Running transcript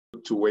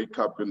good to wake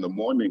up in the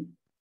morning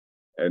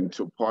and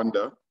to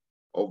ponder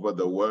over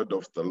the word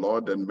of the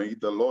Lord, and may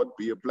the Lord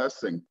be a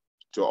blessing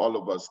to all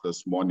of us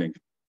this morning.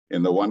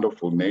 In the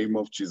wonderful name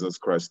of Jesus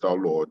Christ our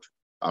Lord.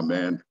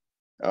 Amen.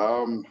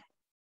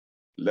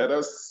 Let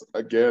us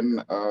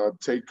again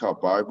take our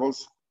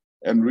Bibles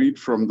and read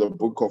from the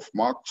book of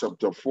Mark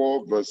chapter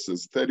 4,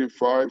 verses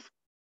 35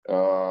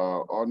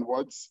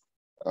 onwards.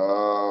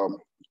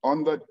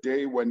 On that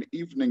day when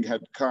evening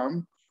had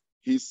come,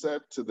 he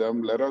said to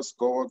them, "Let us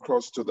go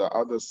across to the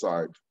other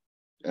side."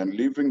 And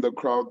leaving the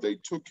crowd, they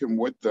took him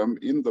with them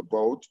in the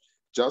boat,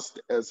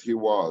 just as he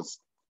was,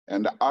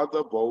 and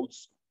other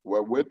boats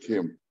were with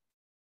him.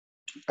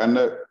 And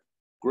a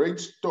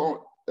great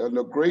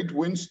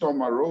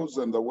windstorm arose,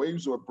 and the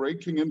waves were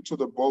breaking into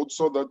the boat,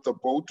 so that the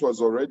boat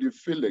was already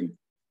filling.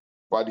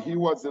 But he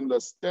was in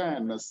the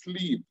stern,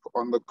 asleep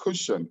on the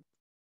cushion.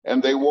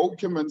 And they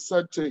woke him and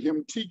said to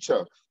him,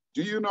 "Teacher,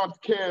 do you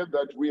not care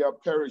that we are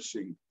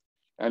perishing?"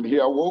 And he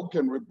awoke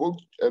and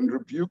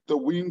rebuked the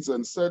winds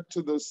and said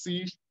to the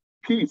sea,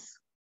 "Peace,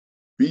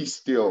 be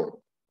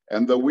still."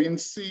 And the wind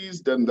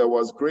ceased, and there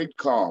was great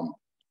calm.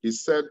 He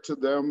said to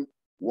them,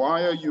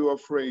 "Why are you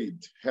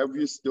afraid? Have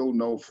you still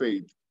no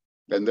faith?"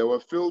 And they were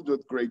filled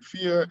with great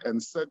fear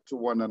and said to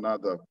one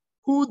another,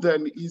 "Who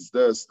then is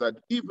this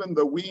that even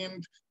the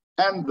wind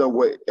and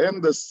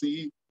the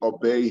sea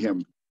obey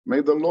him?"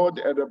 May the Lord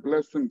add a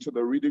blessing to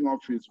the reading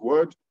of his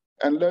word,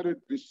 and let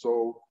it be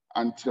so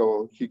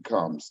until he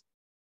comes.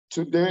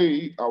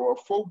 Today, our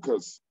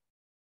focus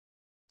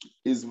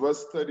is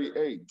verse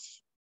 38.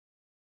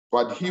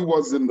 But he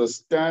was in the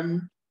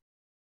stern,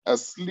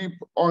 asleep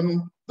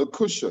on the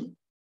cushion.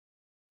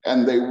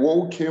 And they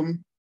woke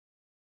him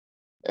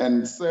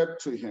and said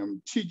to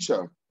him,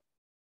 "Teacher,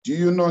 do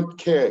you not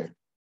care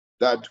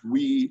that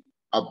we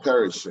are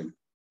perishing?"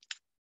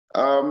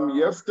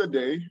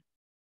 Yesterday,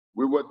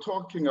 we were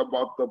talking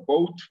about the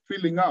boat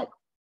filling up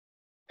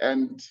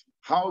and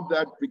how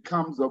that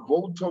becomes a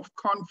vote of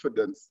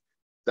confidence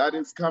that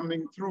is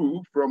coming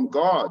through from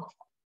God,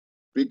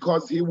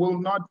 because he will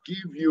not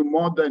give you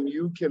more than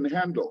you can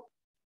handle.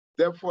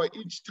 Therefore,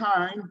 each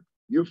time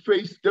you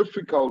face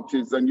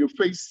difficulties and you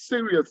face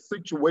serious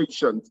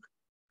situations,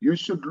 you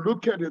should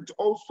look at it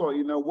also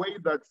in a way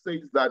that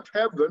says that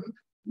heaven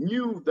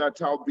knew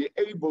that I'll be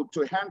able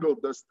to handle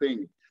this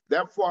thing.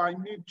 Therefore, I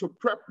need to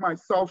prep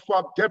myself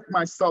up, get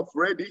myself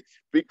ready,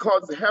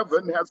 because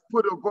heaven has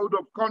put a vote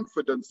of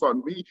confidence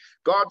on me.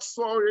 God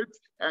saw it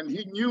and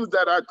he knew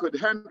that I could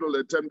handle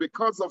it. And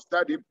because of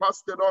that, he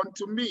passed it on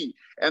to me.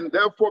 And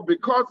therefore,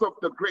 because of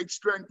the great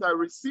strength I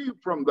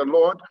received from the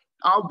Lord,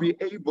 I'll be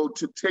able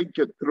to take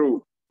it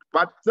through.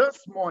 But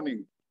this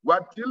morning,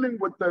 we're dealing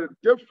with a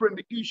different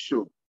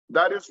issue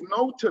that is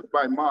noted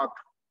by Mark,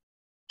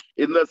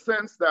 in the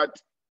sense that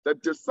the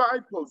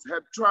disciples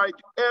had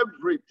tried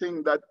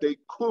everything that they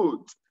could.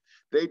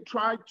 They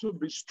tried to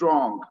be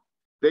strong.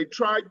 They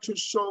tried to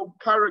show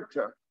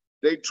character.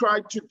 They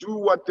tried to do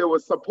what they were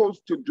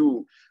supposed to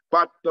do.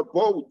 But the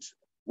boat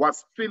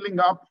was filling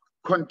up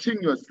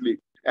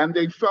continuously. And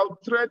they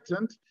felt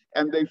threatened,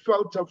 and they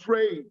felt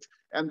afraid.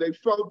 And they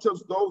felt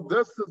as though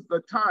this is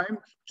the time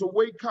to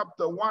wake up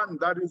the one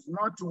that is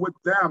not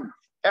with them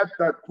at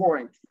that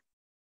point.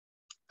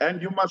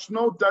 And you must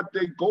note that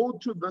they go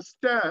to the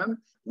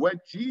stern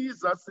where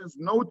Jesus is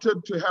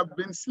noted to have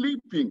been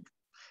sleeping.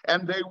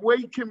 And they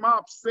wake him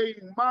up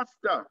saying,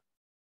 "Master,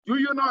 do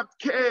you not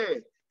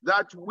care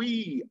that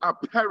we are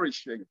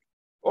perishing?"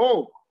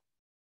 Oh,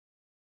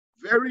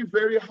 very,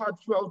 very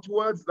heartfelt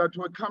words that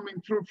were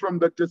coming through from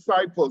the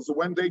disciples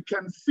when they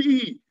can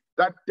see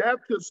that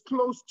death is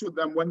close to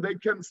them, when they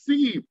can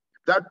see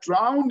that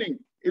drowning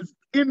is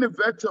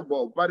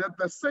inevitable, but at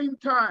the same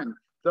time,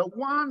 the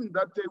one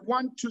that they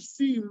want to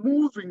see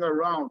moving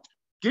around,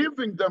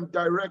 giving them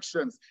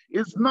directions,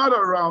 is not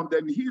around,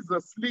 and he's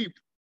asleep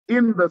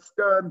in the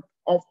stern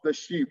of the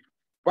ship.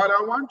 But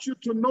I want you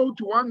to note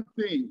one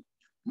thing.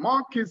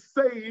 Mark is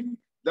saying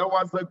there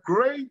was a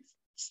great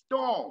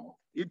storm.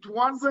 It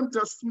wasn't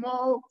a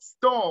small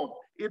storm.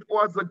 It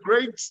was a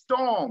great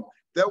storm.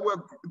 There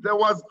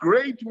was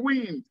great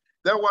wind.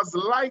 There was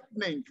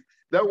lightning.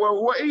 There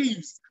were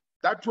waves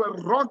that were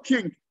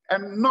rocking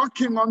and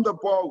knocking on the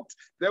boat.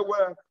 They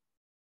were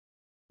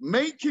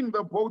making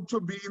the boat to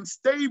be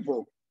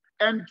unstable.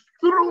 And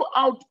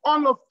throughout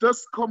all of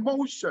this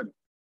commotion,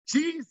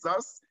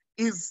 Jesus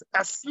is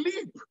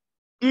asleep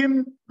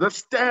in the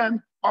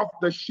stern of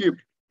the ship.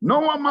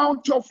 No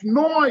amount of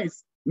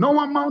noise, no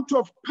amount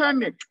of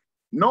panic,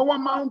 no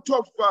amount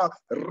of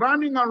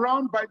running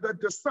around by the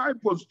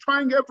disciples,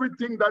 trying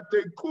everything that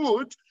they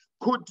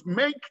could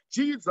make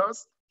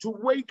Jesus to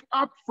wake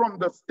up from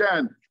the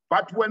stern.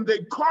 But when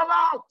they call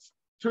out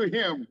to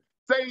him,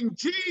 saying,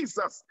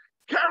 "Jesus,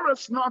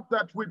 carest not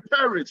that we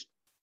perish,"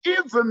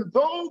 even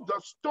though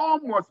the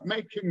storm was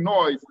making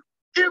noise,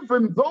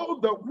 even though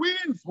the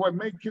winds were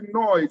making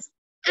noise,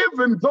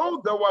 even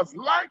though there was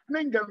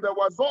lightning and there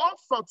was all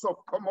sorts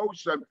of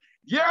commotion,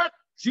 yet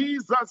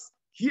Jesus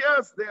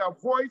hears their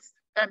voice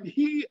and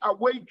he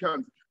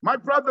awakens. My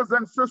brothers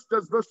and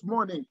sisters, this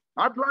morning,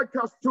 I'd like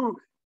us to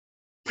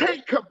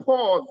take a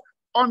pause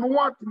on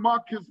what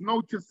Mark is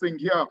noticing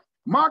here.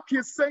 Mark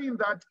is saying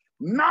that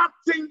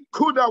nothing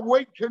could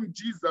awaken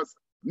Jesus.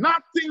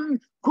 Nothing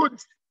could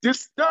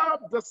disturb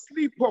the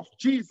sleep of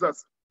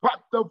Jesus,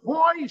 but the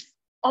voice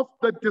of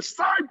the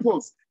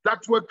disciples that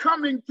were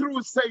coming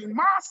through saying,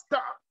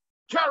 Master,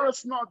 care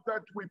us not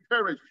that we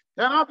perish.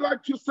 And I'd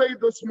like to say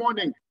this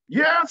morning,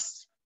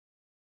 yes,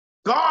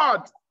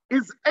 God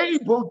is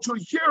able to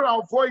hear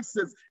our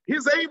voices.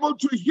 He's able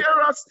to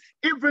hear us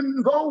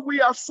even though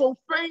we are so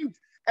faint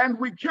and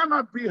we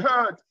cannot be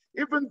heard,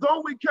 even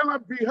though we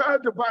cannot be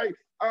heard by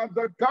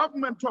the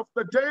government of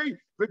the day,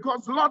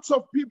 because lots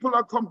of people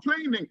are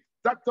complaining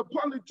that the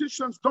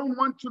politicians don't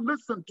want to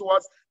listen to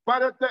us.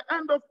 But at the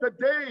end of the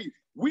day,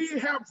 we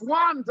have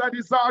one that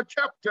is our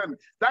captain,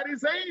 that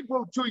is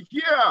able to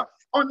hear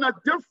on a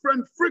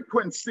different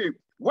frequency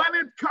when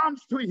it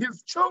comes to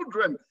his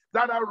children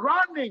that are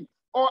running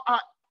or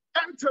are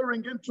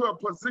entering into a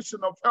position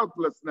of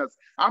helplessness.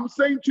 I'm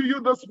saying to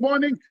you this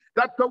morning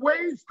that the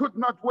waves could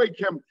not wake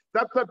him,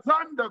 that the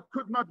thunder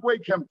could not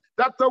wake him,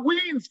 that the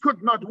winds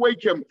could not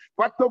wake him,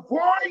 but the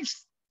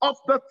voice of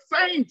the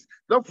saints,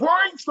 the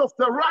voice of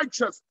the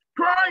righteous,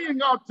 crying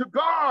out to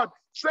God,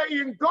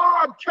 saying,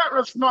 God, care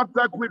us not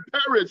that we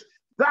perish.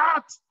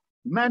 That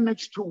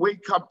managed to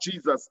wake up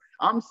Jesus.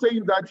 I'm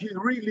saying that he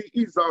really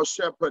is our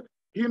shepherd.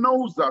 He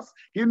knows us.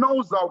 He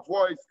knows our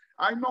voice.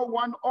 I know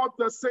one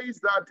author says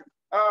that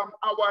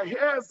our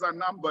hairs are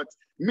numbered,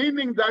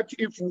 meaning that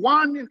if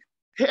one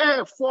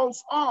hair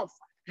falls off,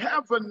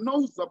 heaven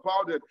knows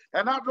about it.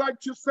 And I'd like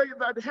to say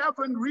that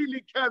heaven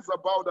really cares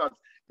about us.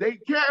 They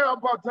care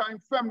about our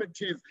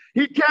infirmities.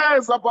 He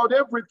cares about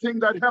everything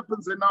that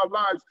happens in our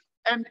lives.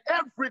 And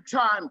every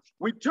time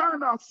we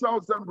turn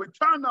ourselves and we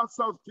turn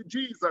ourselves to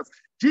Jesus,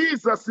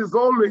 Jesus is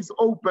always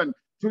open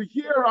to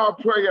hear our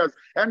prayers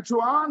and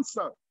to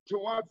answer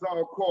towards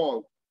our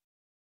call.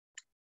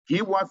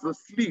 He was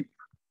asleep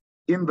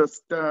in the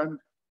stern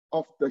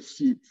of the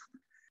ship,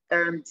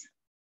 and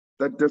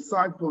the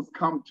disciples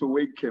come to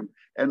wake him,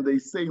 and they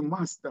say,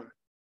 Master,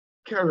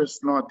 care us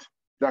not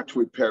that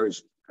we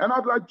perish. And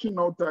I'd like to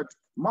note that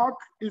Mark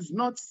is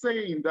not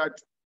saying that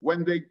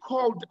when they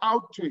called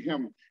out to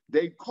him,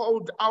 they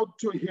called out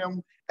to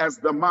him as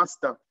the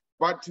master,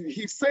 but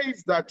he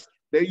says that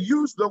they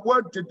use the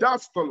word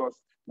didaskalos,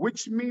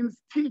 which means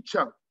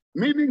teacher,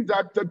 meaning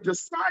that the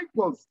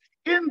disciples,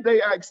 in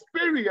their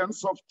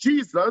experience of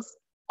Jesus,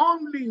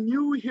 only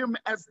knew him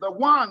as the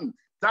one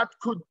that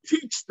could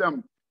teach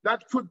them,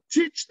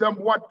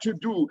 what to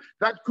do,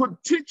 that could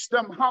teach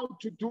them how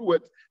to do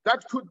it,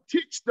 that could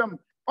teach them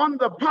on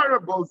the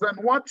parables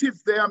and what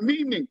is their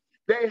meaning.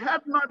 They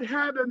had not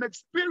had an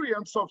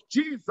experience of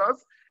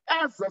Jesus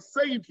as a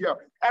savior,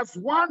 as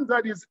one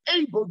that is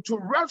able to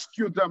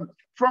rescue them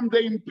from the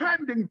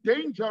impending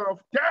danger of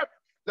death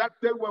that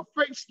they were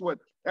faced with.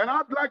 And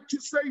I'd like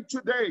to say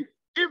today,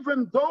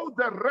 even though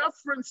the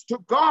reference to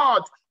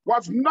God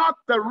was not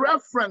the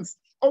reference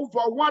over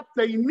what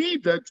they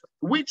needed,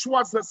 which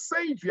was a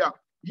savior,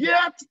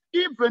 yet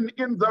even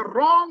in the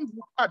wrong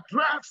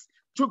address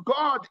to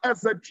God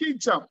as a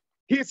teacher,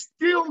 he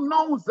still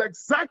knows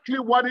exactly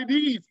what it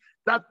is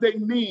that they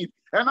need.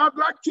 And I'd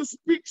like to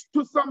speak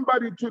to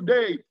somebody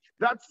today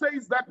that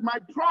says that my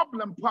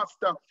problem,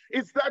 Pastor,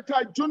 is that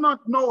I do not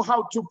know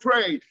how to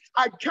pray.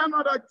 I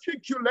cannot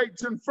articulate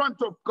in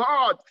front of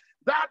God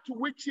that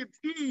which it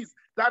is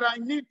that I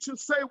need to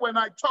say when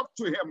I talk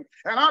to him.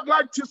 And I'd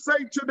like to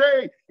say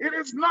today, it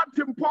is not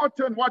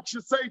important what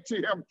you say to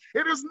him.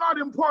 It is not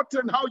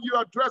important how you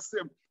address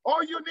him.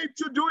 All you need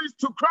to do is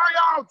to cry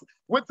out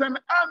with an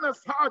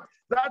earnest heart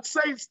that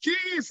says,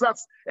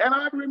 Jesus. And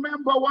I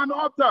remember one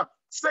author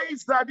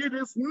says that it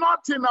is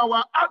not in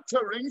our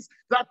utterings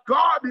that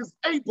God is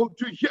able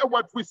to hear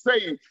what we're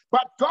saying,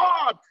 but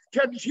God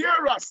can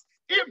hear us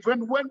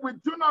even when we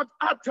do not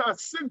utter a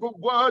single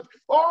word.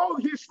 Oh,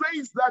 he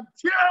says that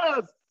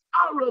tears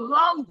are a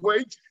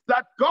language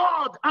that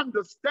God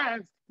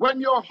understands. When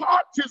your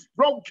heart is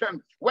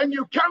broken, when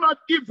you cannot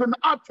even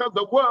utter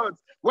the words,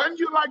 when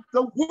you like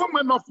the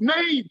woman of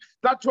Nain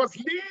that was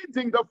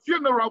leading the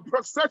funeral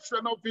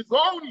procession of his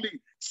only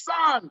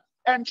son,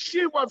 and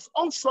she was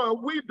also a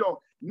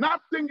widow.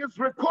 Nothing is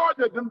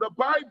recorded in the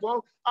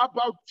Bible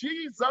about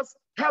Jesus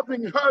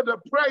having heard a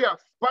prayer,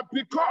 but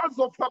because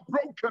of her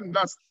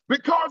brokenness,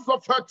 because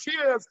of her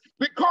tears,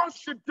 because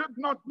she did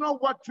not know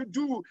what to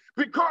do,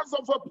 because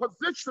of her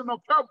position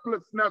of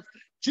helplessness,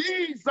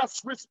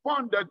 Jesus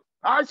responded.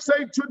 I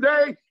say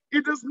today,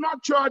 it is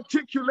not your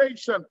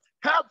articulation.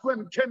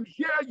 Heaven can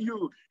hear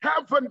you.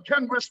 Heaven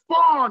can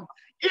respond,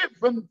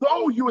 even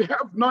though you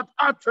have not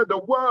uttered a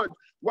word.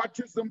 What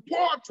is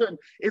important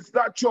is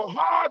that your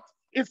heart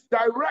is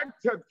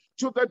directed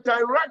to the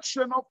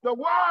direction of the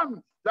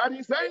one that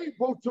is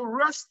able to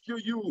rescue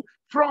you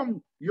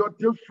from your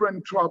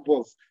different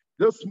troubles.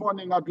 This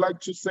morning, I'd like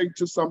to say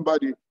to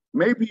somebody,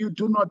 maybe you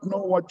do not know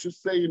what to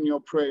say in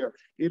your prayer.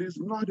 It is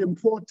not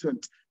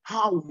important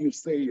how you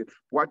say it.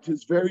 What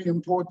is very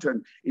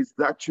important is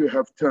that you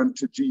have turned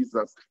to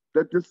Jesus.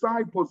 The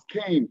disciples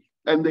came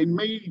and they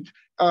made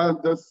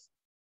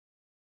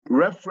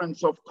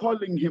reference of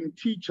calling him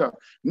teacher,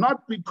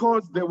 not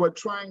because they were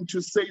trying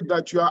to say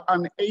that you are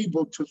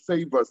unable to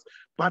save us,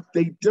 but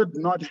they did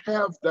not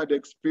have that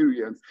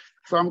experience.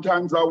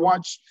 Sometimes I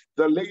watch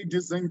the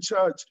ladies in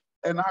church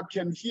and I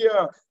can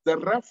hear the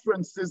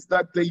references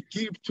that they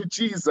give to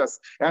Jesus.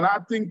 And I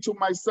think to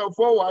myself,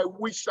 oh, I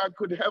wish I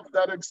could have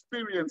that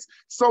experience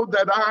so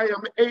that I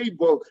am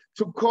able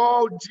to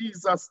call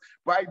Jesus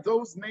by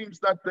those names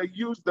that they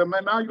use them.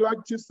 And I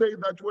like to say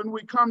that when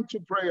we come to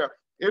prayer,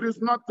 it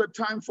is not the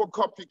time for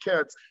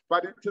copycats,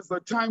 but it is the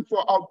time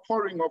for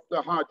outpouring of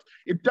the heart.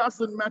 It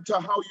doesn't matter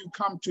how you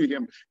come to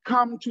him.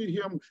 Come to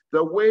him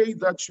the way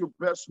that you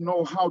best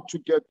know how to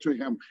get to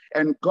him,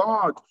 and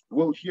God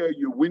will hear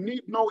you. We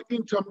need no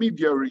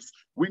intermediaries.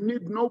 We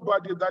need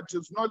nobody that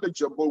is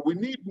knowledgeable. We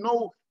need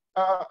no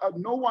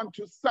one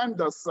to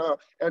send us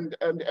and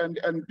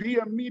be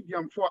a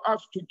medium for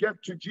us to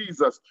get to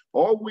Jesus.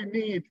 All we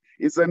need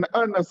is an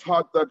earnest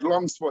heart that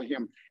longs for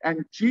him,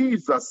 and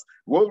Jesus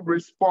will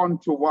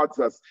respond towards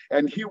us,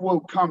 and he will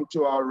come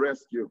to our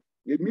rescue.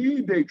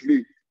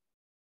 Immediately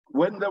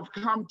when they've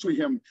come to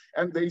him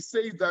and they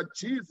say that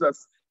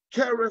Jesus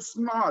careth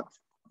not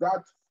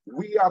that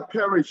we are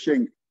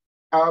perishing,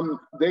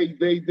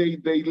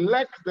 they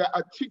lack the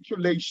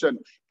articulation,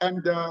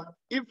 and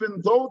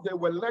even though they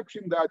were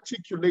lacking the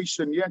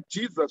articulation, yet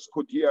Jesus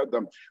could hear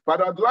them.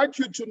 But I'd like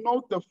you to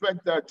note the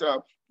fact that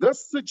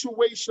this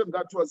situation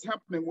that was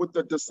happening with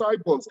the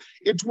disciples,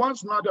 it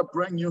was not a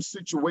brand new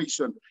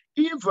situation.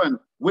 Even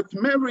with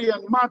Mary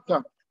and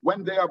Martha,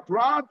 when their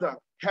brother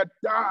had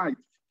died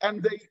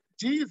and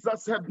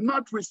Jesus had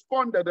not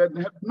responded and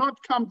had not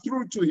come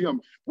through to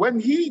him, when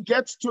he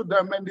gets to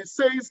them and he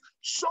says,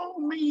 show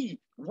me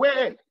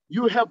where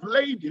you have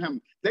laid him,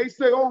 they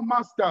say, oh,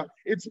 Master,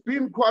 it's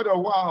been quite a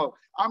while.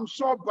 I'm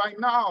sure by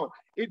now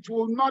it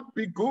will not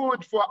be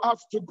good for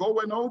us to go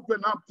and open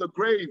up the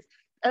grave.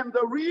 And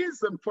the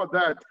reason for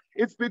that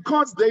is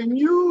because they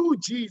knew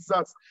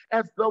Jesus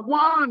as the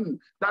one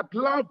that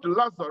loved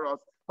Lazarus,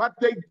 but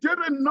they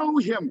didn't know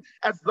him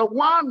as the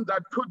one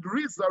that could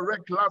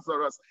resurrect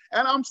Lazarus.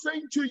 And I'm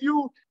saying to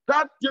you,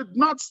 that did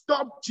not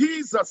stop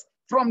Jesus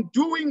from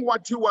doing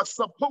what he was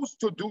supposed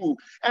to do.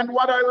 And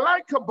what I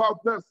like about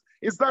this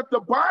is that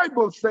the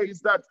Bible says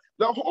that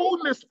the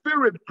Holy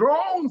Spirit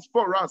groans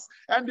for us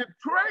and it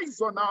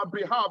prays on our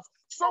behalf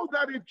so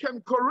that it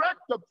can correct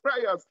the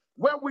prayers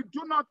where we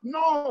do not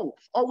know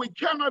or we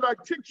cannot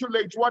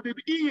articulate what it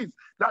is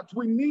that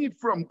we need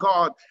from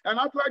God. And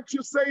I'd like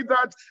to say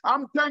that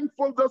I'm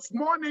thankful this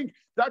morning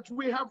that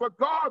we have a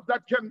God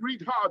that can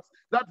read hearts,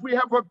 that we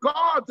have a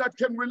God that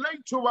can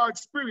relate to our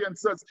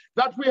experiences,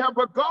 that we have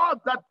a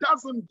God that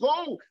doesn't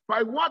go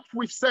by what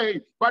we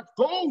say, but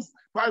goes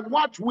by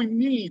what we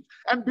need.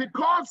 And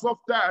because of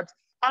that,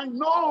 I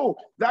know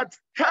that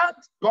had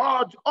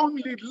God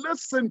only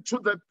listened to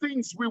the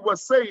things we were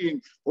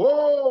saying,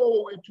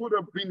 oh, it would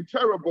have been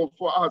terrible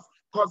for us,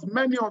 because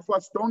many of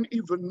us don't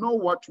even know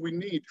what we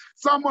need.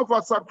 Some of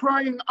us are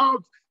crying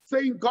out,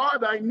 saying,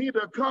 God, I need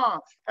a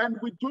car. And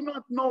we do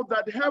not know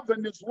that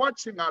heaven is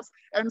watching us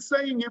and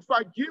saying, if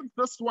I give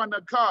this one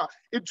a car,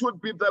 it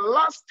would be the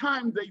last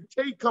time they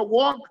take a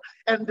walk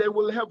and they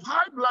will have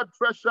high blood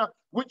pressure,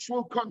 which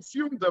will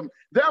consume them.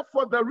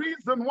 Therefore, the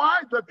reason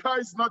why the car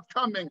is not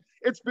coming,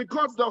 it's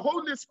because the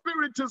Holy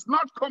Spirit is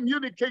not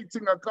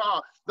communicating a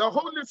car. The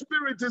Holy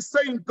Spirit is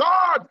saying,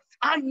 God,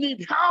 I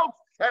need help.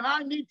 And I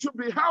need to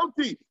be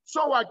healthy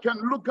so I can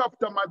look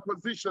after my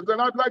positions. And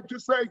I'd like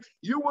to say,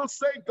 you will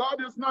say God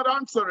is not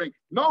answering.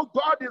 No,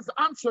 God is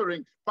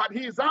answering, but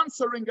he is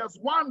answering as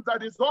one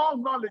that is all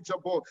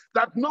knowledgeable,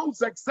 that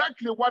knows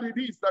exactly what it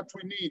is that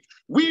we need.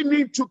 We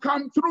need to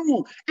come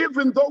through,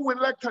 even though we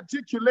lack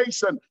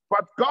articulation,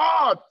 but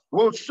God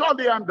will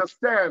surely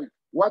understand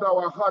what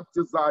our heart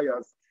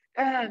desires.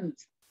 And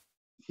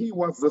he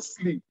was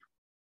asleep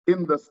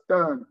in the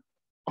stern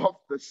of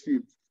the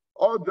ship.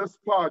 All this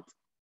part,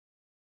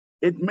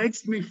 it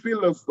makes me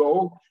feel as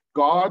though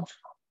God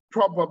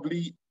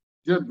probably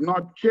did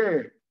not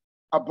care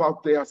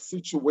about their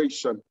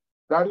situation.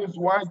 That is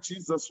why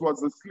Jesus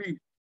was asleep,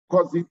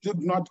 because he did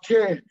not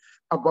care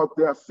about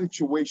their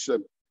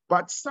situation.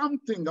 But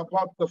something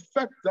about the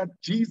fact that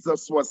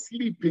Jesus was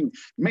sleeping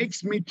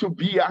makes me to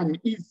be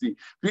uneasy,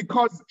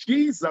 because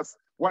Jesus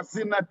was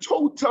in a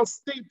total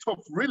state of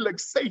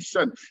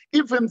relaxation,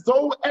 even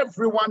though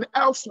everyone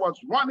else was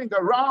running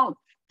around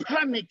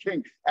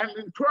panicking and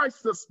in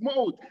crisis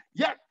mode,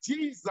 yet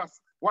Jesus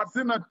was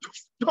in a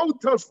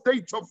total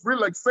state of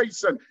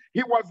relaxation.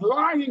 He was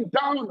lying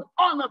down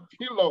on a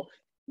pillow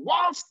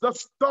whilst the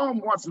storm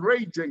was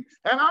raging.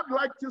 And I'd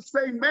like to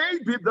say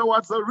maybe there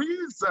was a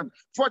reason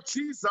for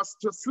Jesus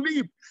to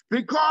sleep,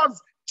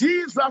 because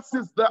Jesus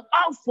is the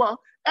Alpha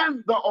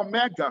and the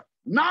Omega.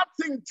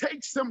 Nothing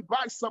takes him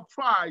by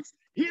surprise.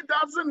 He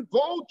doesn't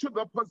go to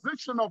the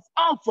position of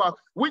Alpha,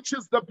 which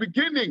is the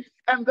beginning,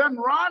 and then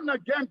run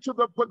again to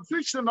the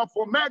position of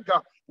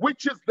Omega,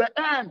 which is the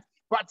end.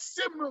 but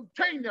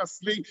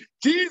simultaneously,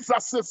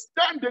 Jesus is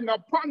standing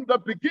upon the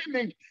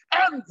beginning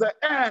and the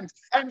end,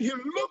 and he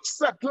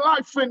looks at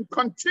life in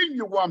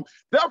continuum.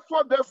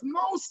 Therefore, there's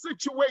no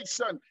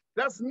situation,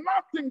 there's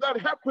nothing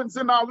that happens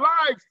in our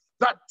lives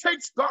that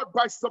takes God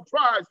by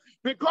surprise,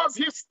 because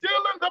he's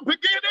still in the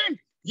beginning,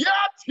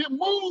 yet he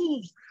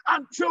moves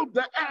until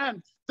the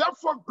end.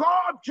 Therefore,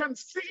 God can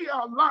see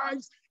our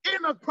lives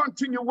in a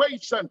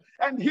continuation,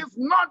 and he's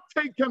not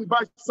taken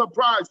by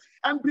surprise.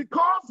 And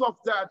because of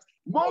that,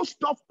 most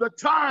of the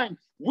time,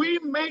 we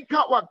make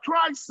our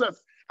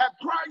crisis a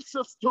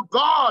crisis to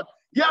God,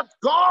 yet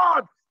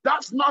God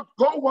does not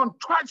go on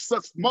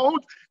crisis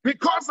mode,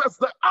 because as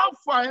the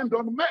Alpha and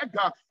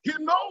Omega, he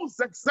knows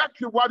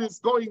exactly what is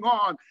going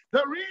on.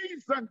 The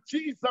reason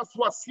Jesus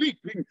was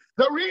sleeping,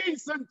 the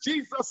reason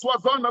Jesus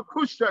was on a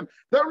cushion,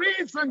 the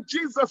reason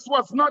Jesus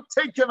was not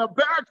taken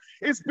aback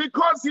is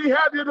because he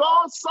had it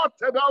all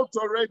sorted out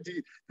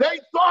already. They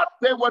thought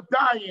they were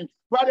dying,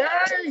 but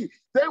hey,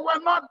 they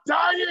were not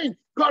dying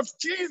because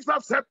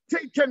Jesus had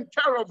taken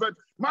care of it.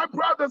 My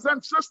brothers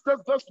and sisters,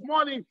 this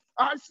morning,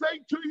 I say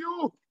to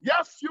you,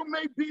 yes, you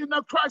may be in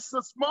a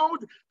crisis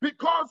mode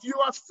because you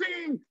are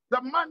seeing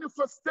the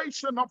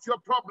manifestation of your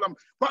problem,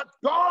 but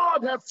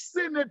God has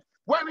seen it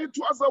when it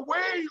was a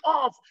way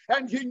off,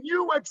 and he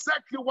knew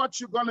exactly what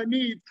you're going to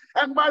need.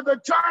 And by the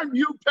time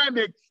you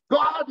panic,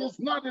 God is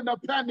not in a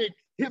panic.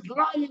 He's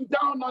lying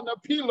down on a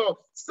pillow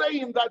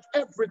saying that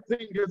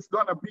everything is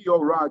going to be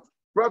all right.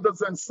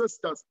 Brothers and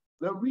sisters,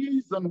 the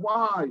reason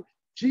why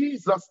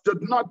Jesus did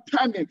not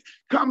panic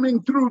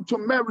coming through to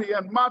Mary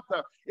and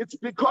Martha, it's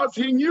because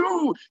he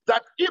knew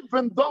that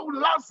even though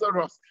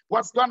Lazarus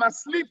was going to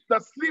sleep the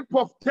sleep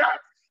of death,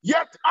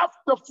 yet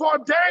after 4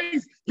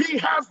 days, he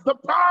has the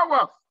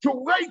power to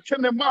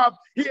waken him up.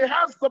 He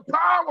has the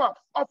power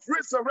of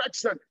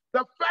resurrection.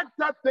 The fact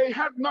that they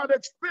had not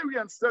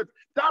experienced it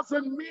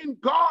doesn't mean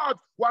God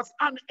was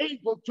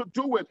unable to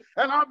do it.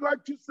 And I'd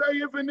like to say,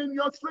 even in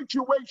your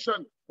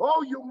situation,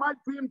 oh, you might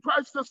be in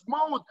crisis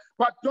mode,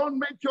 but don't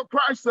make your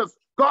crisis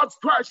God's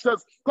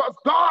crisis, because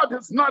God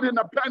is not in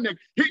a panic.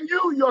 He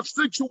knew your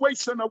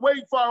situation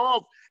away far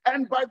off.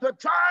 And by the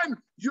time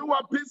you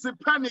are busy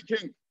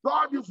panicking,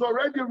 God is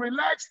already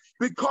relaxed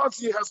because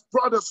he has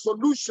brought a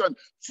solution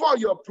for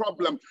your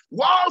problem.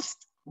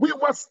 Whilst we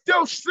were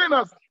still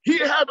sinners, he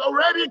had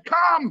already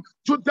come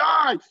to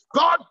die.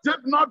 God did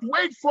not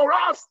wait for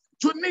us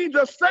to need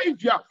a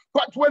savior,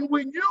 but when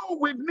we knew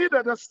we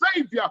needed a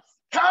savior,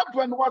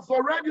 heaven was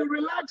already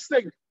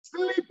relaxing,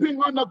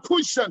 sleeping on a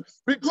cushion,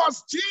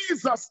 because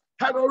Jesus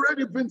had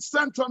already been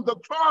sent on the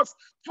cross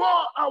for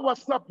our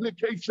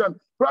supplication.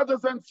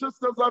 Brothers and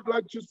sisters, I'd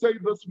like to say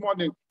this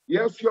morning,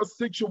 yes, your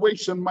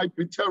situation might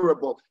be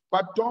terrible,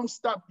 but don't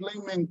start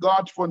blaming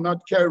God for not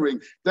caring.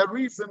 The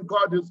reason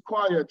God is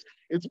quiet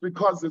is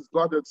because it's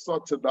got it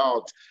sorted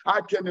out.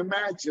 I can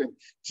imagine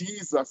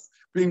Jesus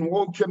being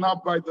woken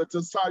up by the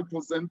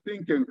disciples and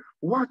thinking,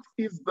 what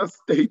is the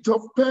state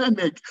of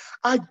panic?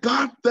 I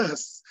got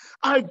this.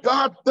 I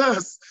got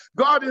this.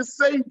 God is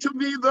saying to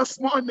me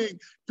this morning,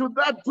 to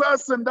that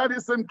person that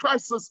is in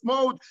crisis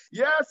mode,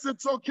 yes,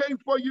 it's okay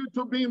for you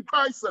to be in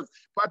crisis,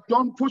 but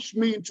don't push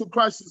me into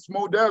crisis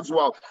mode as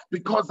well,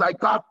 because I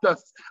got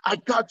this. I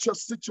got your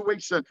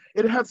situation.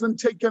 It hasn't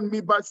taken me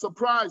by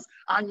surprise.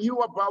 I knew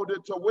about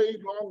it a way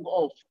long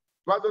off.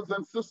 Brothers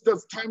and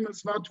sisters, time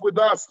is not with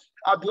us.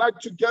 I'd like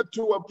to get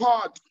to a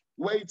part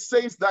where it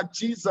says that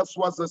Jesus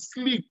was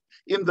asleep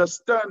in the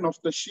stern of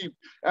the ship.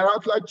 And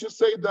I'd like to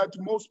say that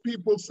most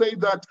people say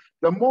that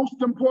the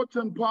most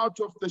important part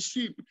of the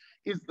ship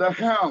is the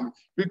helm,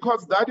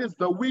 because that is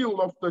the wheel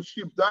of the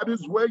ship. That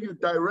is where you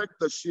direct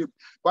the ship.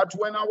 But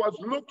when I was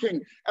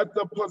looking at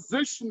the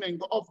positioning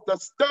of the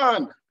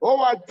stern,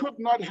 oh, I could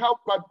not help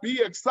but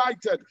be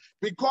excited,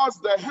 because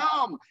the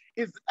helm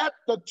is at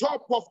the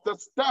top of the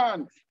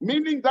stern,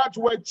 meaning that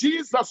where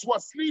Jesus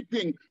was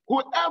sleeping,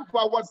 whoever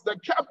was the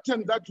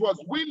captain that was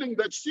wheeling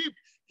the ship,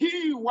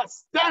 he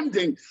was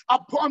standing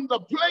upon the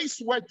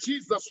place where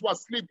Jesus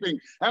was sleeping.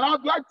 And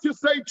I'd like to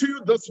say to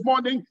you this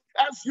morning,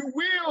 as you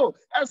will,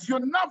 as you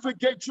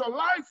navigate your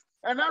life,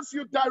 and as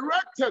you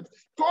direct it,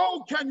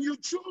 go, can you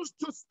choose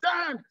to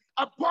stand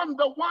upon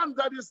the one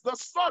that is the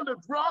solid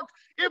rock,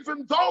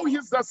 even though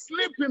he's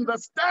asleep in the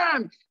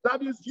stand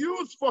that is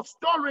used for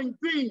storing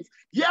things,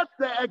 yet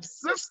the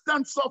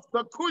existence of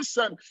the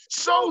cushion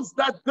shows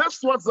that this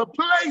was a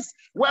place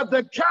where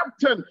the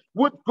captain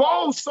would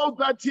go so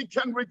that he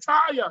can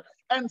retire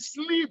and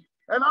sleep.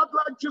 And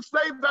I'd like to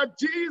say that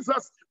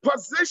Jesus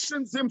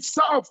positions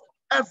himself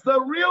as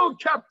the real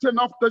captain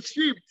of the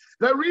ship.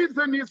 The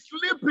reason he's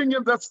sleeping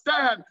in the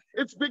stand,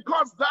 it's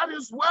because that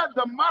is where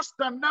the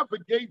master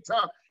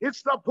navigator is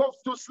supposed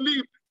to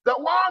sleep. The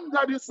one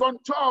that is on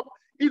top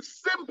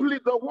is simply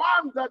the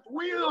one that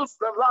wheels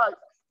the life,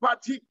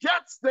 but he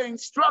gets the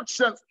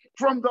instructions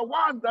from the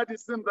one that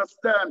is in the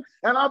stand.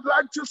 And I'd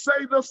like to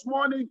say this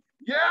morning,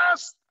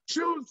 yes,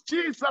 Choose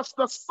Jesus,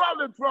 the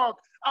solid rock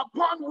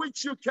upon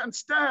which you can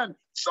stand,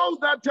 so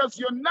that as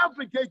you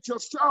navigate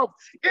yourself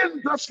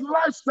in this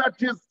life that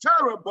is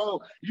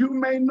terrible, you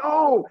may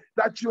know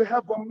that you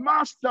have a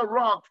master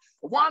rock,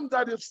 one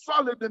that is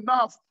solid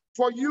enough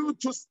for you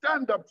to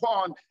stand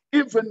upon,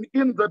 even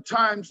in the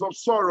times of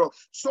sorrow,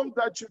 so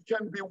that you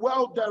can be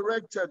well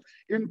directed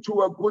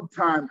into a good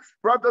time.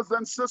 Brothers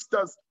and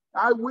sisters,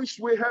 I wish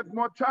we had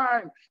more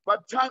time,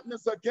 but time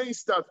is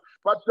against us.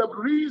 But the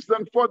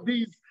reason for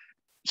these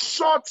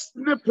short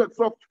snippets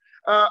of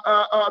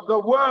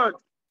the word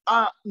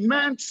are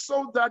meant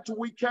so that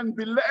we can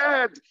be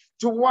led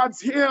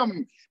towards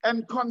him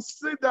and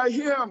consider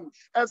him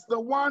as the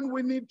one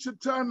we need to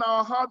turn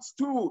our hearts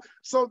to,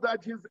 so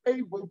that he's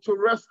able to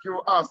rescue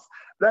us.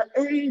 The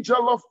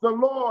angel of the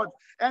Lord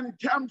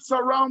encamps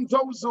around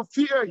those who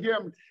fear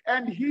him,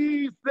 and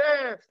he's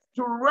there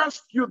to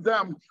rescue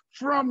them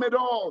from it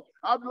all.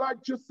 I'd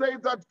like to say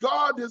that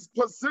God is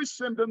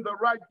positioned in the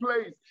right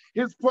place.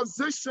 He's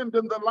positioned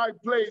in the right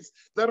place.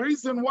 The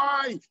reason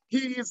why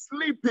he is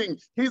sleeping,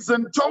 he's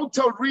in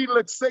total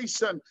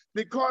relaxation,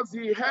 because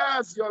he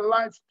has your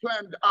life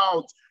planned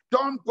out.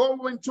 Don't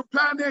go into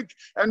panic,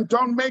 and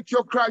don't make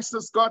your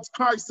crisis God's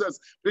crisis,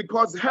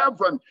 because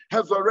heaven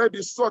has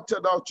already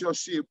sorted out your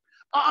ship.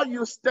 Are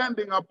you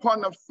standing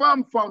upon a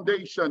firm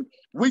foundation,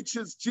 which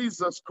is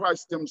Jesus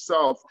Christ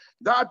himself?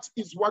 That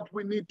is what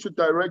we need to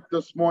direct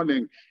this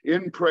morning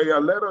in prayer.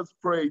 Let us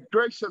pray.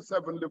 Gracious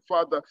Heavenly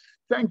Father,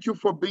 thank you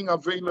for being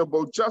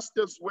available just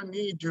as we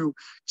need you.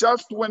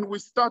 Just when we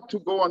start to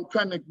go on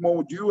panic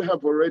mode, you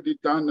have already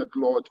done it,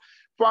 Lord.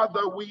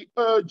 Father, we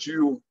urge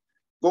you,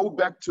 go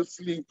back to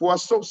sleep. We are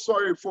so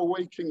sorry for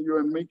waking you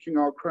and making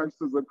our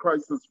crisis a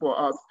crisis for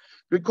us.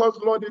 Because,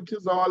 Lord, it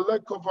is our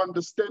lack of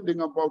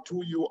understanding about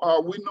who you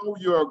are. We know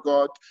you are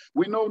God.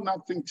 We know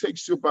nothing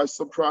takes you by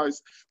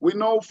surprise. We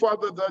know,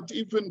 Father, that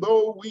even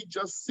though we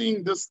just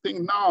seeing this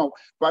thing now,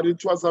 but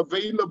it was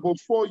available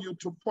for you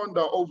to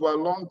ponder over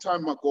a long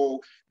time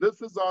ago.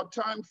 This is our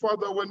time,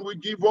 Father, when we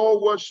give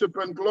all worship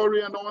and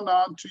glory and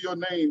honor unto your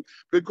name.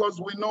 Because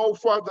we know,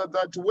 Father,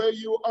 that where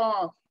you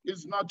are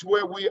is not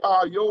where we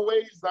are. Your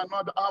ways are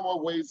not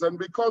our ways. And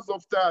because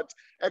of that,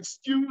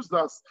 excuse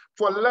us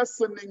for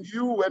lessening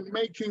you and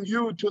making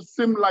you to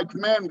seem like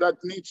man that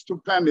needs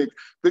to panic.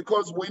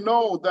 Because we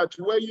know that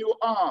where you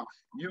are,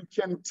 you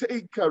can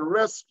take a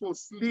restful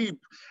sleep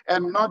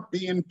and not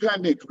be in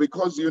panic,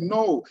 because you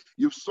know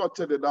you've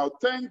sorted it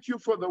out. Thank you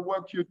for the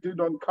work you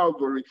did on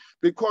Calvary,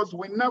 because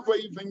we never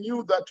even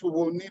knew that we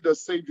will need a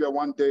Savior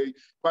one day.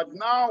 But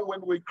now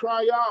when we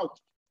cry out,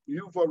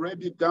 you've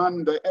already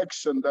done the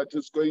action that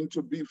is going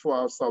to be for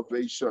our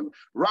salvation.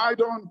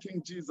 Ride on,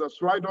 King Jesus,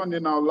 ride on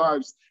in our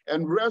lives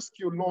and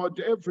rescue, Lord,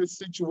 every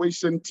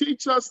situation.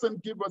 Teach us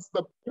and give us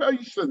the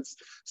patience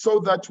so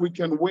that we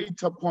can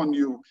wait upon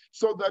you,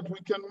 so that we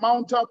can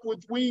mount up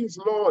with wings,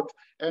 Lord,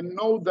 and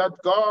know that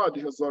God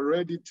has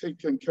already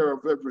taken care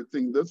of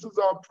everything. This is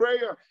our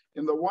prayer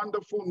in the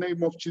wonderful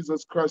name of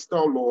Jesus Christ,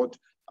 our Lord.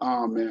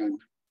 Amen.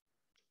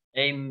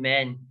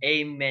 Amen.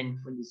 Amen.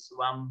 For this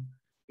one,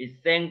 we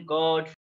thank God